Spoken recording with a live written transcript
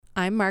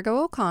I'm Margot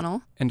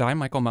O'Connell. And I'm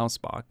Michael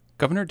Mausbach.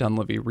 Governor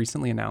Dunleavy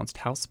recently announced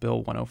House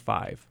Bill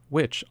 105,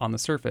 which, on the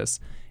surface,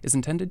 is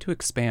intended to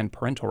expand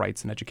parental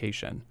rights in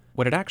education.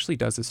 What it actually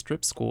does is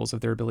strip schools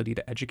of their ability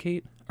to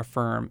educate,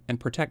 affirm,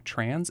 and protect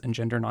trans and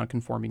gender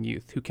nonconforming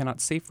youth who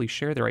cannot safely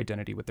share their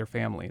identity with their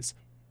families.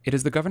 It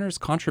is the governor's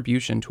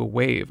contribution to a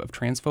wave of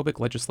transphobic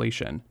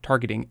legislation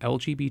targeting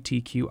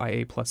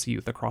LGBTQIA+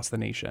 youth across the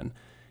nation.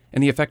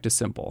 And the effect is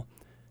simple: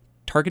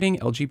 targeting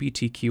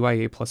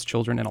LGBTQIA+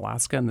 children in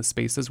Alaska in the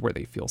spaces where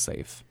they feel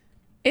safe.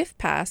 If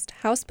passed,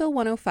 House Bill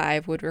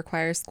 105 would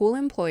require school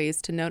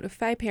employees to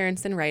notify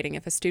parents in writing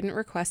if a student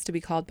requests to be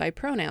called by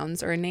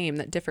pronouns or a name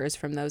that differs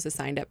from those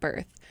assigned at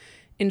birth.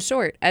 In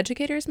short,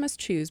 educators must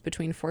choose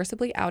between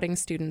forcibly outing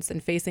students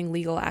and facing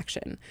legal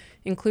action,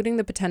 including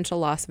the potential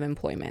loss of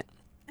employment.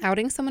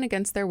 Outing someone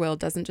against their will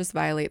doesn't just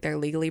violate their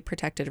legally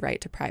protected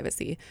right to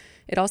privacy.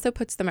 It also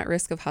puts them at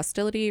risk of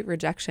hostility,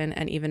 rejection,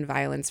 and even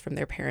violence from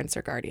their parents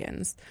or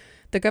guardians.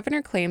 The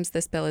governor claims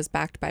this bill is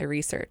backed by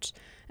research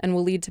and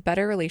will lead to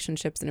better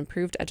relationships and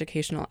improved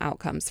educational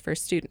outcomes for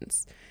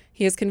students.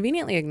 He has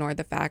conveniently ignored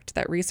the fact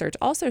that research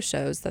also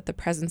shows that the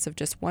presence of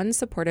just one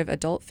supportive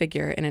adult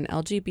figure in an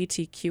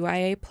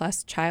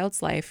LGBTQIA+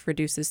 child's life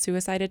reduces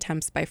suicide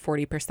attempts by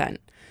 40%.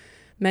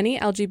 Many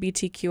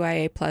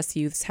LGBTQIA+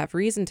 youths have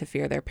reason to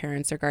fear their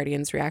parents' or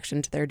guardians'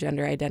 reaction to their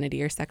gender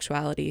identity or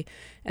sexuality,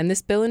 and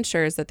this bill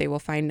ensures that they will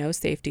find no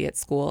safety at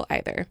school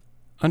either.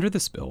 Under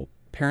this bill,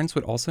 parents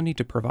would also need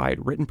to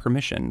provide written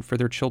permission for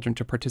their children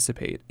to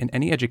participate in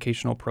any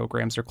educational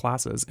programs or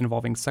classes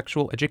involving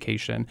sexual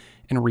education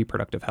and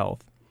reproductive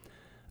health.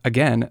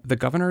 Again, the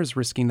governor is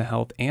risking the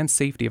health and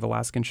safety of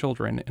Alaskan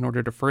children in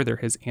order to further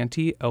his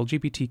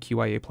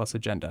anti-LGBTQIA+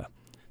 agenda.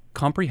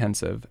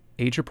 Comprehensive,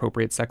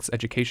 age-appropriate sex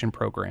education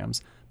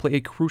programs play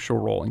a crucial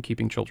role in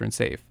keeping children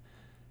safe.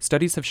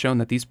 Studies have shown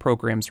that these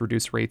programs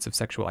reduce rates of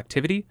sexual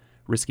activity,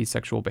 risky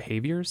sexual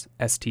behaviors,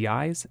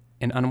 STIs,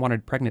 and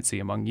unwanted pregnancy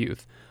among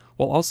youth,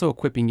 while also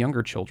equipping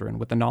younger children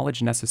with the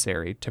knowledge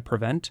necessary to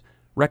prevent,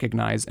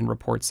 recognize, and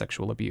report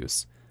sexual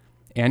abuse.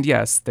 And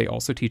yes, they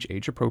also teach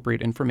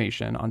age-appropriate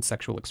information on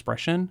sexual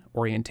expression,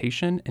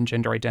 orientation, and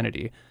gender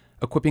identity,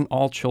 equipping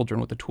all children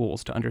with the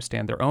tools to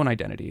understand their own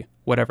identity,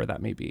 whatever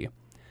that may be.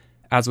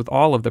 As with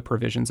all of the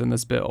provisions in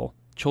this bill,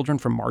 children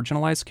from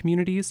marginalized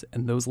communities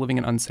and those living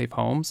in unsafe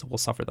homes will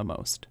suffer the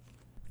most.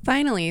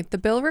 Finally, the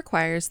bill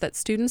requires that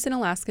students in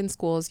Alaskan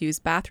schools use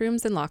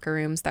bathrooms and locker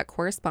rooms that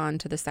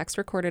correspond to the sex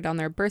recorded on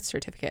their birth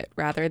certificate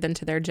rather than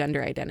to their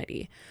gender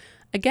identity.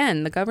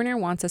 Again, the governor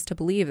wants us to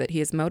believe that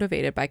he is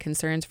motivated by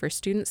concerns for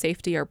student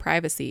safety or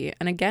privacy,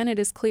 and again it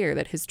is clear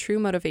that his true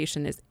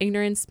motivation is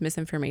ignorance,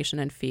 misinformation,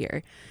 and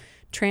fear.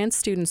 Trans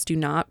students do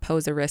not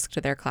pose a risk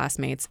to their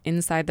classmates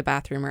inside the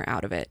bathroom or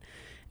out of it,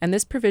 and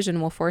this provision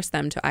will force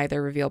them to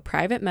either reveal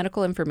private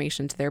medical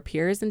information to their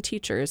peers and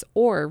teachers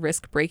or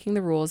risk breaking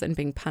the rules and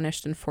being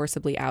punished and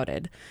forcibly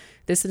outed.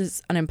 This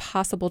is an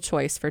impossible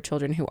choice for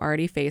children who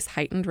already face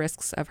heightened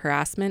risks of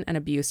harassment and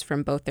abuse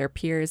from both their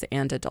peers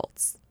and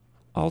adults.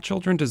 All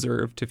children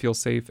deserve to feel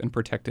safe and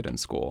protected in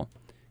school.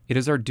 It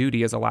is our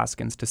duty as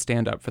Alaskans to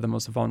stand up for the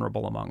most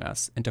vulnerable among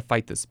us and to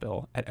fight this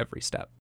bill at every step.